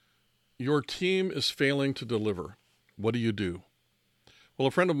Your team is failing to deliver. What do you do? Well,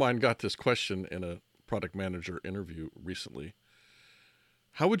 a friend of mine got this question in a product manager interview recently.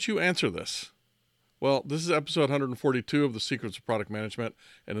 How would you answer this? Well, this is episode 142 of The Secrets of Product Management,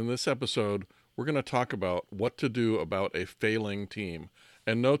 and in this episode, we're going to talk about what to do about a failing team.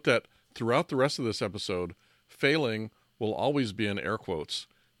 And note that throughout the rest of this episode, failing will always be in air quotes,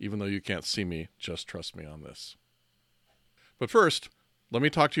 even though you can't see me. Just trust me on this. But first, let me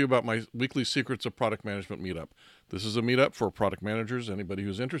talk to you about my weekly Secrets of Product Management meetup. This is a meetup for product managers, anybody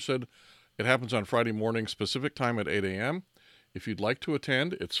who's interested. It happens on Friday morning, specific time at 8 a.m. If you'd like to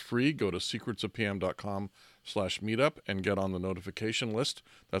attend, it's free. Go to secretsofpm.com/meetup and get on the notification list.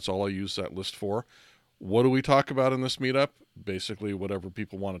 That's all I use that list for. What do we talk about in this meetup? Basically, whatever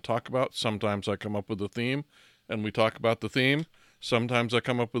people want to talk about. Sometimes I come up with a theme and we talk about the theme. Sometimes I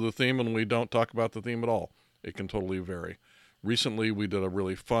come up with a theme and we don't talk about the theme at all. It can totally vary. Recently, we did a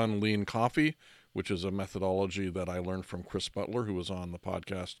really fun lean coffee, which is a methodology that I learned from Chris Butler, who was on the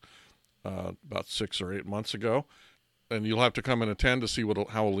podcast about 6 or 8 months ago. And you'll have to come and attend to see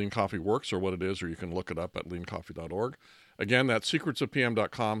how a lean coffee works or what it is, or you can look it up at leancoffee.org. Again, that's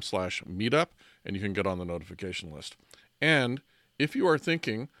secretsofpm.com/meetup, and you can get on the notification list. And if you are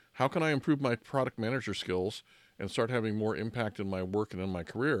thinking, how can I improve my product manager skills and start having more impact in my work and in my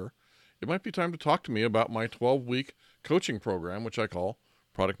career, it might be time to talk to me about my 12-week coaching program, which I call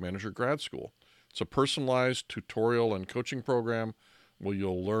Product Manager Grad School. It's a personalized tutorial and coaching program where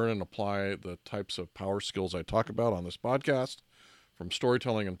you'll learn and apply the types of power skills I talk about on this podcast, from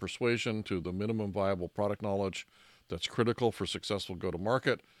storytelling and persuasion to the minimum viable product knowledge that's critical for successful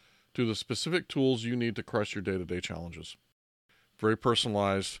go-to-market, to the specific tools you need to crush your day-to-day challenges. Very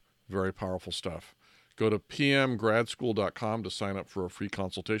personalized, very powerful stuff. Go to pmgradschool.com to sign up for a free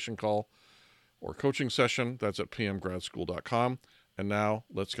consultation call or coaching session. That's at pmgradschool.com. And now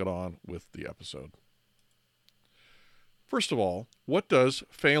let's get on with the episode. First of all, what does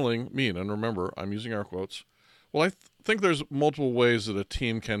failing mean? And remember, I'm using air quotes. Well, I think there's multiple ways that a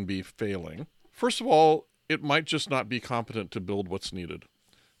team can be failing. First of all, it might just not be competent to build what's needed.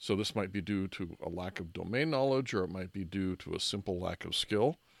 So this might be due to a lack of domain knowledge, or it might be due to a simple lack of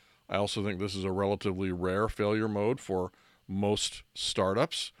skill. I also think this is a relatively rare failure mode for most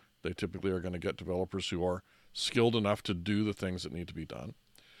startups. They typically are going to get developers who are skilled enough to do the things that need to be done.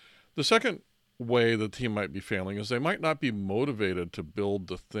 The second way the team might be failing is they might not be motivated to build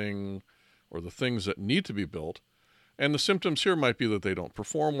the thing or the things that need to be built. And the symptoms here might be that they don't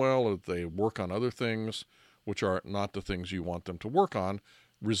perform well, or that they work on other things which are not the things you want them to work on,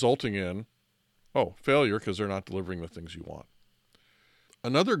 resulting in, failure because they're not delivering the things you want.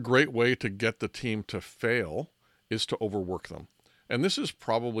 Another great way to get the team to fail is to overwork them. And this is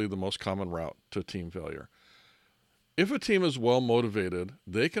probably the most common route to team failure. If a team is well motivated,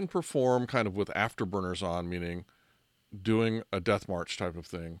 they can perform kind of with afterburners on, meaning doing a death march type of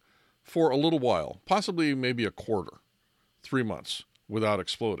thing for a little while, possibly maybe a quarter, 3 months, without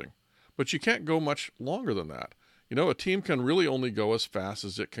exploding. But you can't go much longer than that. A team can really only go as fast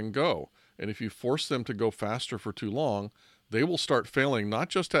as it can go. And if you force them to go faster for too long, they will start failing not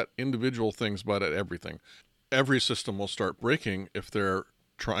just at individual things, but at everything. Every system will start breaking if they're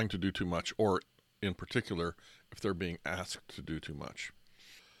trying to do too much, or in particular, if they're being asked to do too much.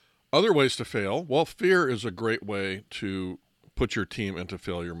 Other ways to fail, well, fear is a great way to put your team into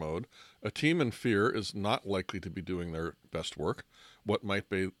failure mode. A team in fear is not likely to be doing their best work. What might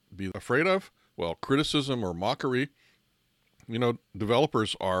they be afraid of? Well, criticism or mockery.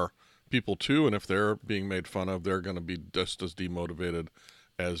 Developers are people too, and if they're being made fun of, they're going to be just as demotivated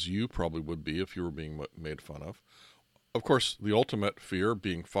as you probably would be if you were being made fun of. Of course, the ultimate fear,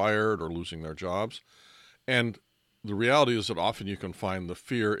 being fired or losing their jobs. And the reality is that often you can find the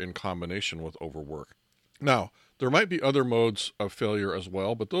fear in combination with overwork. Now, there might be other modes of failure as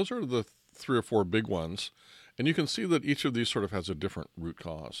well, but those are the 3 or 4 big ones. And you can see that each of these sort of has a different root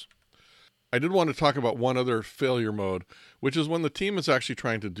cause. I did want to talk about one other failure mode, which is when the team is actually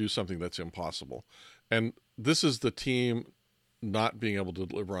trying to do something that's impossible. And this is the team not being able to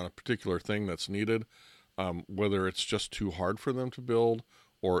deliver on a particular thing that's needed, whether it's just too hard for them to build,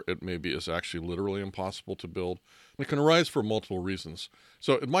 or it maybe is actually literally impossible to build. And it can arise for multiple reasons.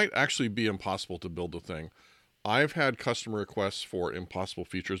 So it might actually be impossible to build the thing. I've had customer requests for impossible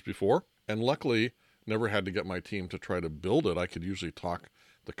features before, and luckily never had to get my team to try to build it. I could usually talk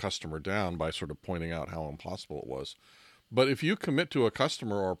the customer down by sort of pointing out how impossible it was. But if you commit to a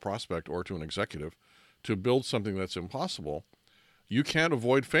customer or a prospect or to an executive to build something that's impossible, you can't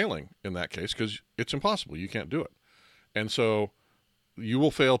avoid failing in that case because it's impossible. You can't do it. And so you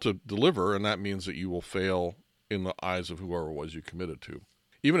will fail to deliver, and that means that you will fail in the eyes of whoever it was you committed to.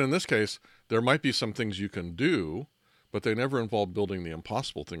 Even in this case, there might be some things you can do, but they never involve building the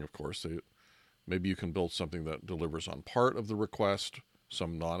impossible thing, of course. Maybe you can build something that delivers on part of the request,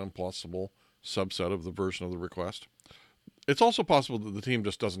 some non-impossible subset of the version of the request. It's also possible that the team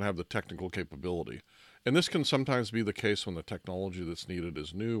just doesn't have the technical capability. And this can sometimes be the case when the technology that's needed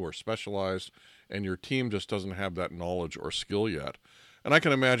is new or specialized, and your team just doesn't have that knowledge or skill yet. And I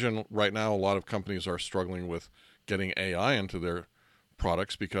can imagine right now a lot of companies are struggling with getting AI into their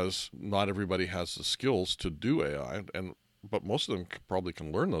products because not everybody has the skills to do AI, but most of them probably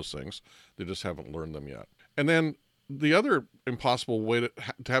can learn those things. They just haven't learned them yet. And then the other impossible way to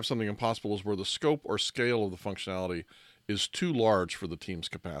have something impossible is where the scope or scale of the functionality is too large for the team's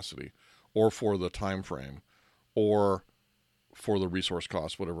capacity, or for the time frame, or for the resource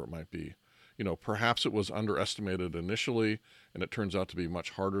cost, whatever it might be. Perhaps it was underestimated initially, and it turns out to be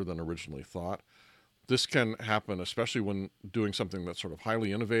much harder than originally thought. This can happen especially when doing something that's sort of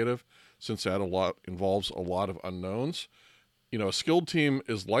highly innovative, since that involves a lot of unknowns. A skilled team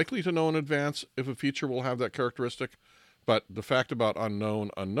is likely to know in advance if a feature will have that characteristic, but the fact about unknown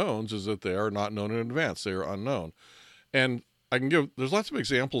unknowns is that they are not known in advance. They are unknown. And there's lots of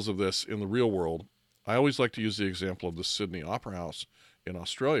examples of this in the real world. I always like to use the example of the Sydney Opera House in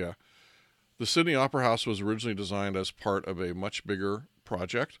Australia. The Sydney Opera House was originally designed as part of a much bigger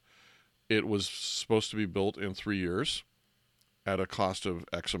project. It was supposed to be built in 3 years at a cost of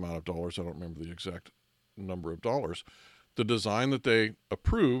X amount of dollars. I don't remember the exact number of dollars. The design that they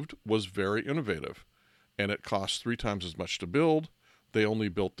approved was very innovative, and it cost 3 times as much to build. They only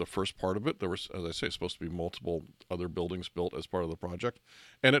built the first part of it. There was, as I say, supposed to be multiple other buildings built as part of the project,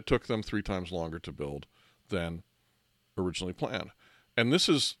 and it took them 3 times longer to build than originally planned. And this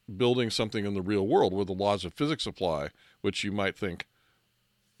is building something in the real world where the laws of physics apply, which you might think,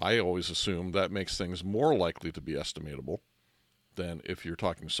 I always assume that makes things more likely to be estimatable than if you're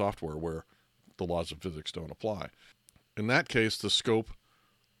talking software where the laws of physics don't apply. In that case, the scope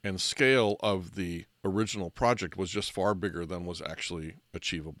and scale of the original project was just far bigger than was actually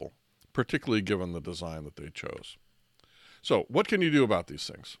achievable, particularly given the design that they chose. So what can you do about these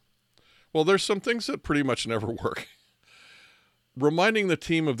things? Well, there's some things that pretty much never work. Reminding the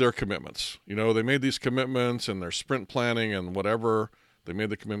team of their commitments. They made these commitments in their sprint planning and whatever. They made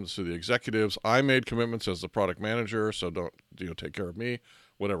the commitments to the executives. I made commitments as the product manager, so don't take care of me,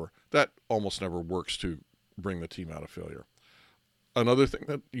 whatever. That almost never works to bring the team out of failure. Another thing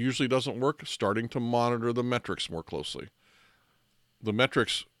that usually doesn't work, starting to monitor the metrics more closely. The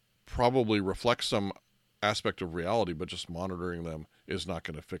metrics probably reflect some aspect of reality, but just monitoring them is not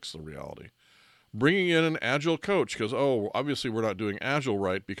going to fix the reality. Bringing in an agile coach because, obviously we're not doing agile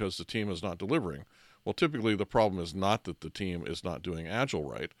right because the team is not delivering. Well, typically the problem is not that the team is not doing agile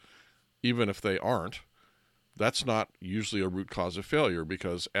right. Even if they aren't, that's not usually a root cause of failure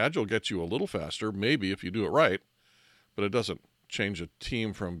because agile gets you a little faster, maybe if you do it right, but it doesn't change a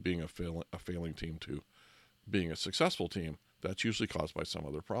team from being a failing team to being a successful team. That's usually caused by some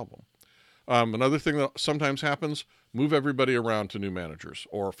other problem. Another thing that sometimes happens, move everybody around to new managers,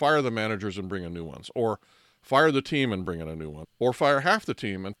 or fire the managers and bring in new ones, or fire the team and bring in a new one, or fire half the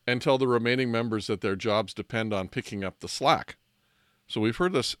team and tell the remaining members that their jobs depend on picking up the slack. So we've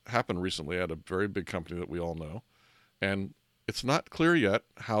heard this happen recently at a very big company that we all know, and it's not clear yet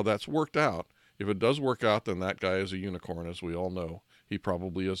how that's worked out. If it does work out, then that guy is a unicorn, as we all know. He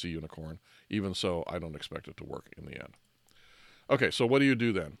probably is a unicorn. Even so, I don't expect it to work in the end. Okay, so what do you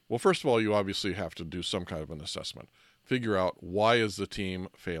do then? Well, first of all, you obviously have to do some kind of an assessment. Figure out, why is the team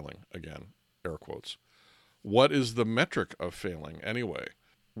failing? Again, air quotes. What is the metric of failing anyway?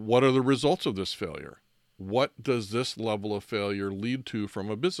 What are the results of this failure? What does this level of failure lead to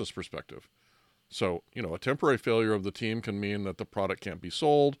from a business perspective? So, a temporary failure of the team can mean that the product can't be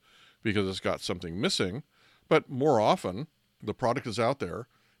sold because it's got something missing, but more often, the product is out there,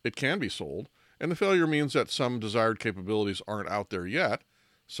 it can be sold, and the failure means that some desired capabilities aren't out there yet,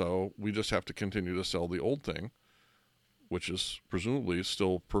 so we just have to continue to sell the old thing, which is presumably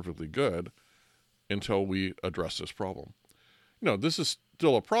still perfectly good, until we address this problem. This is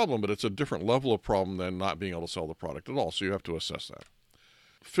still a problem, but it's a different level of problem than not being able to sell the product at all, so you have to assess that.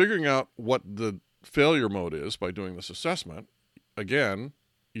 Figuring out what the failure mode is by doing this assessment, again,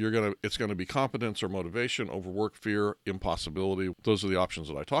 it's going to be competence or motivation, overwork, fear, impossibility. Those are the options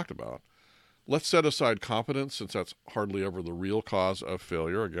that I talked about. Let's set aside competence, since that's hardly ever the real cause of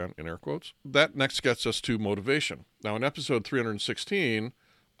failure, again, in air quotes. That next gets us to motivation. Now, in episode 316,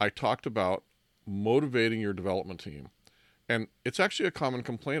 I talked about motivating your development team. And it's actually a common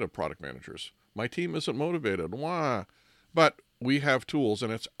complaint of product managers. My team isn't motivated. Why? But we have tools,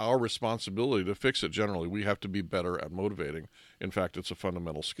 and it's our responsibility to fix it generally. We have to be better at motivating. In fact, it's a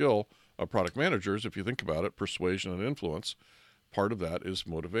fundamental skill of product managers. If you think about it, persuasion and influence, part of that is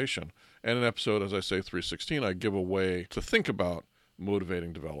motivation. And in episode, as I say, 316, I give a way to think about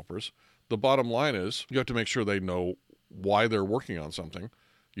motivating developers. The bottom line is you have to make sure they know why they're working on something.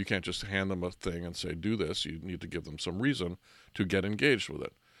 You can't just hand them a thing and say, do this. You need to give them some reason to get engaged with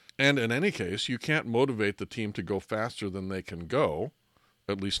it. And in any case, you can't motivate the team to go faster than they can go,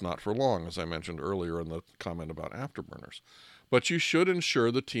 at least not for long, as I mentioned earlier in the comment about afterburners. But you should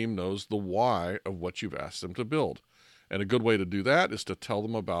ensure the team knows the why of what you've asked them to build. And a good way to do that is to tell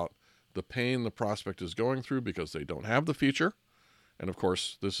them about the pain the prospect is going through because they don't have the feature. And of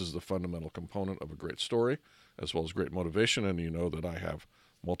course, this is the fundamental component of a great story, as well as great motivation. And you know that I have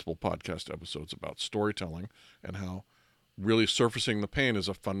multiple podcast episodes about storytelling and how really surfacing the pain is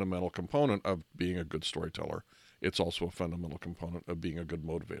a fundamental component of being a good storyteller. It's also a fundamental component of being a good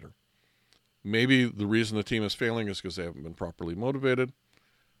motivator. Maybe the reason the team is failing is because they haven't been properly motivated.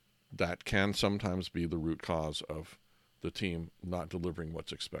 That can sometimes be the root cause of the team not delivering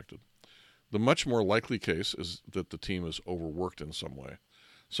what's expected. The much more likely case is that the team is overworked in some way.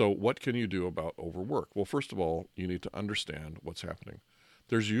 So what can you do about overwork? Well, first of all, you need to understand what's happening.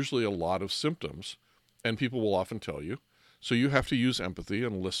 There's usually a lot of symptoms, and people will often tell you. So you have to use empathy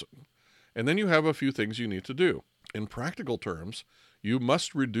and listen. And then you have a few things you need to do. In practical terms, you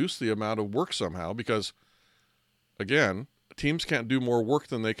must reduce the amount of work somehow because, again, teams can't do more work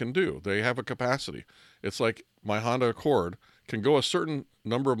than they can do. They have a capacity. It's like my Honda Accord can go a certain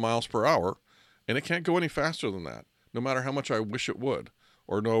number of miles per hour, and it can't go any faster than that, no matter how much I wish it would,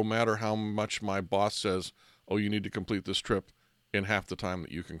 or no matter how much my boss says, oh, you need to complete this trip in half the time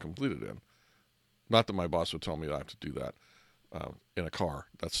that you can complete it in. Not that my boss would tell me I have to do that in a car.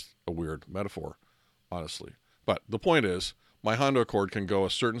 That's a weird metaphor, honestly. But the point is, my Honda Accord can go a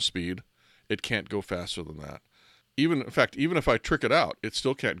certain speed. It can't go faster than that. In fact, even if I trick it out, it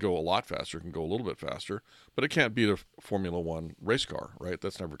still can't go a lot faster. It can go a little bit faster, but it can't beat a Formula One race car, right?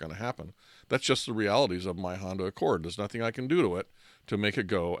 That's never going to happen. That's just the realities of my Honda Accord. There's nothing I can do to it to make it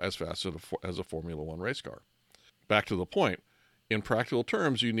go as fast as a Formula One race car. Back to the point. In practical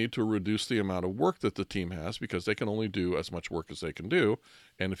terms, you need to reduce the amount of work that the team has because they can only do as much work as they can do.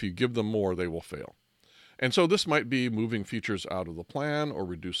 And if you give them more, they will fail. And so this might be moving features out of the plan or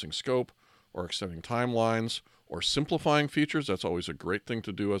reducing scope or extending timelines or simplifying features. That's always a great thing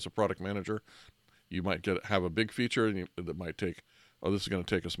to do as a product manager. You might have a big feature that might take, this is going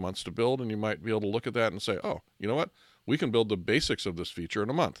to take us months to build. And you might be able to look at that and say, oh, you know what? We can build the basics of this feature in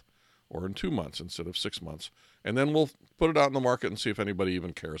a month or in 2 months instead of 6 months. And then we'll put it out in the market and see if anybody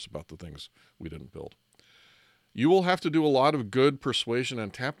even cares about the things we didn't build. You will have to do a lot of good persuasion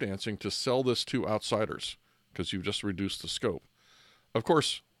and tap dancing to sell this to outsiders because you've just reduced the scope. Of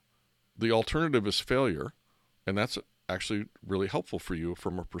course, the alternative is failure, and that's actually really helpful for you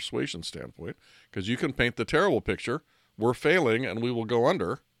from a persuasion standpoint because you can paint the terrible picture. We're failing and we will go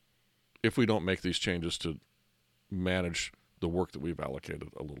under if we don't make these changes to manage the work that we've allocated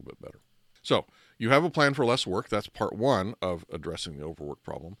a little bit better. So you have a plan for less work. That's part one of addressing the overwork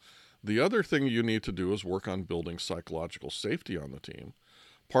problem. The other thing you need to do is work on building psychological safety on the team.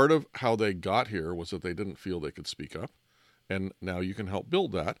 Part of how they got here was that they didn't feel they could speak up. And now you can help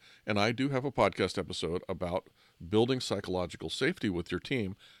build that. And I do have a podcast episode about building psychological safety with your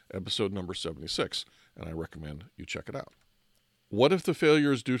team, episode number 76. And I recommend you check it out. What if the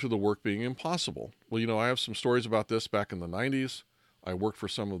failure is due to the work being impossible? Well, I have some stories about this back in the 90s. I worked for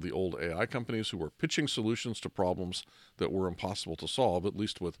some of the old AI companies who were pitching solutions to problems that were impossible to solve, at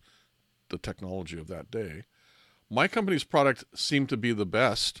least with the technology of that day. My company's product seemed to be the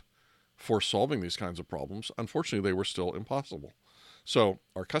best for solving these kinds of problems. Unfortunately, they were still impossible. So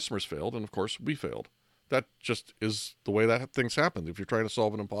our customers failed, and of course, we failed. That just is the way that things happen. If you're trying to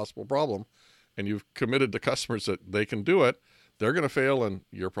solve an impossible problem and you've committed to customers that they can do it, they're going to fail, and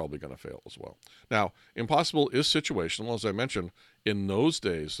you're probably going to fail as well. Now, impossible is situational. As I mentioned, in those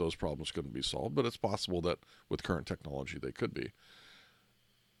days, those problems couldn't be solved, but it's possible that with current technology, they could be.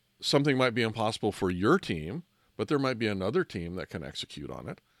 Something might be impossible for your team, but there might be another team that can execute on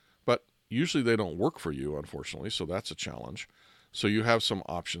it. But usually they don't work for you, unfortunately, so that's a challenge. So you have some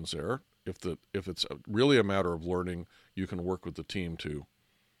options there. If it's really a matter of learning, you can work with the team to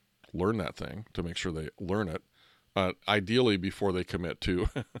learn that thing, to make sure they learn it. Ideally before they commit to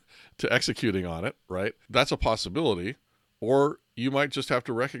to executing on it, right? That's a possibility. Or you might just have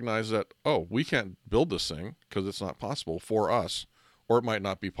to recognize that, we can't build this thing because it's not possible for us, or it might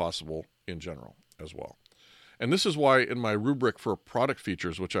not be possible in general as well. And this is why in my rubric for product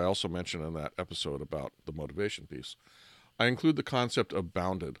features, which I also mentioned in that episode about the motivation piece, I include the concept of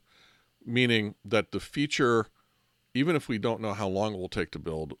bounded, meaning that the feature, even if we don't know how long it will take to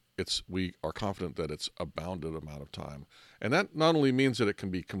build, we are confident that it's a bounded amount of time. And that not only means that it can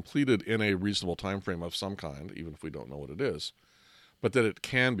be completed in a reasonable time frame of some kind, even if we don't know what it is, but that it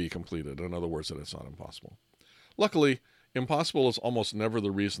can be completed. In other words, that it's not impossible. Luckily, impossible is almost never the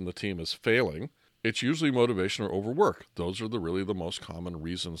reason the team is failing. It's usually motivation or overwork. Those are really the most common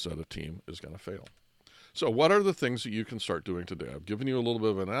reasons that a team is going to fail. So what are the things that you can start doing today? I've given you a little bit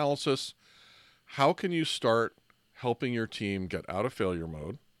of analysis. How can you start helping your team get out of failure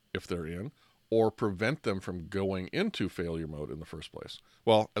mode, if they're in, or prevent them from going into failure mode in the first place?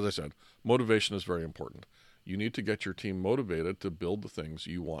 Well, as I said, motivation is very important. You need to get your team motivated to build the things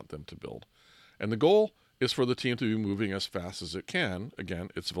you want them to build. And the goal is for the team to be moving as fast as it can. Again,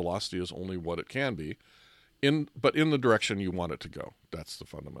 its velocity is only what it can be, but in the direction you want it to go. That's the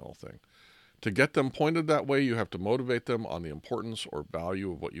fundamental thing. To get them pointed that way, you have to motivate them on the importance or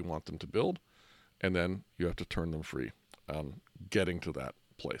value of what you want them to build, and then you have to turn them free on getting to that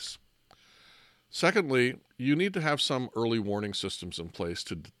place. Secondly, you need to have some early warning systems in place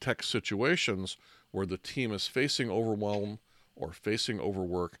to detect situations where the team is facing overwhelm or facing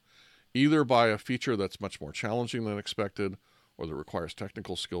overwork, either by a feature that's much more challenging than expected, or that requires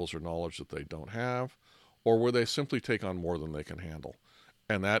technical skills or knowledge that they don't have, or where they simply take on more than they can handle.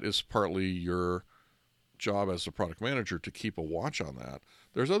 And that is partly your job as a product manager to keep a watch on that.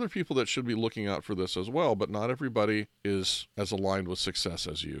 There's other people that should be looking out for this as well, but not everybody is as aligned with success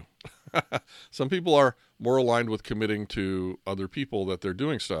as you. Some people are more aligned with committing to other people that they're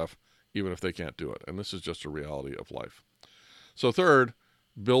doing stuff, even if they can't do it. And this is just a reality of life. So third,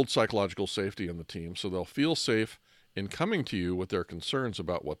 build psychological safety in the team so they'll feel safe in coming to you with their concerns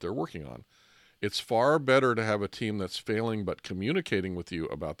about what they're working on. It's far better to have a team that's failing but communicating with you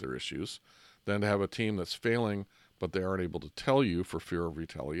about their issues than to have a team that's failing but they aren't able to tell you for fear of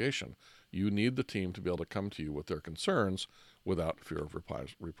retaliation. You need the team to be able to come to you with their concerns without fear of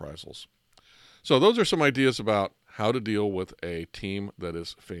reprisals. So those are some ideas about how to deal with a team that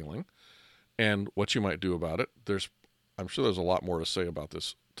is failing and what you might do about it. I'm sure there's a lot more to say about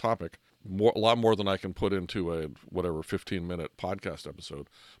this topic, a lot more than I can put into a 15-minute podcast episode.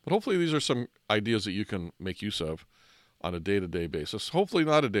 But hopefully these are some ideas that you can make use of on a day-to-day basis. Hopefully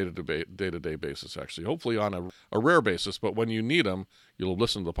not a day-to-day basis, actually. Hopefully on a rare basis, but when you need them, you'll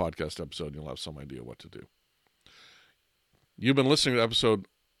listen to the podcast episode and you'll have some idea what to do. You've been listening to episode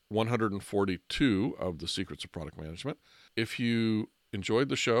 142 of The Secrets of Product Management. If you enjoyed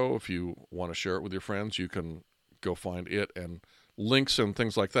the show, if you want to share it with your friends, you can go find it and links and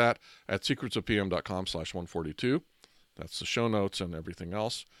things like that at secretsofpm.com/142. That's the show notes and everything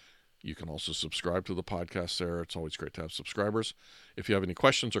else. You can also subscribe to the podcast there. It's always great to have subscribers. If you have any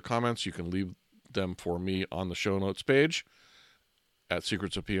questions or comments, you can leave them for me on the show notes page at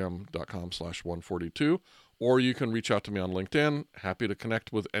secretsofpm.com/142, or you can reach out to me on LinkedIn. Happy to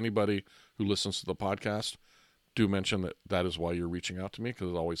connect with anybody who listens to the podcast. Do mention that is why you're reaching out to me, because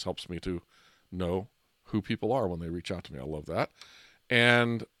it always helps me to know who people are when they reach out to me. I love that.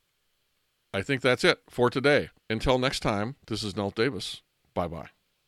 And I think that's it for today. Until next time, this is Nelt Davis. Bye-bye.